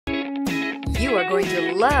You are going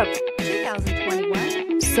to love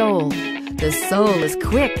 2021 Soul. The Soul is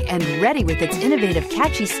quick and ready with its innovative,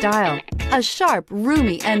 catchy style, a sharp,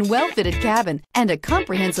 roomy, and well-fitted cabin, and a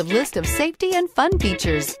comprehensive list of safety and fun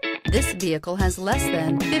features. This vehicle has less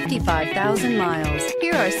than 55,000 miles.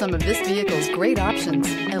 Here are some of this vehicle's great options: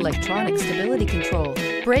 electronic stability control,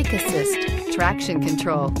 brake assist, traction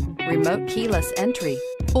control, remote keyless entry,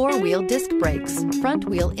 four-wheel disc brakes,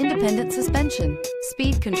 front-wheel independent suspension,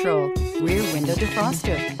 speed control, rear window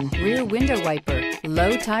defroster, rear window wiper,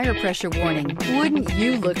 low tire pressure warning. Wouldn't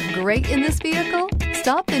you look great in this vehicle?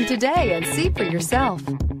 Stop in today and see for yourself.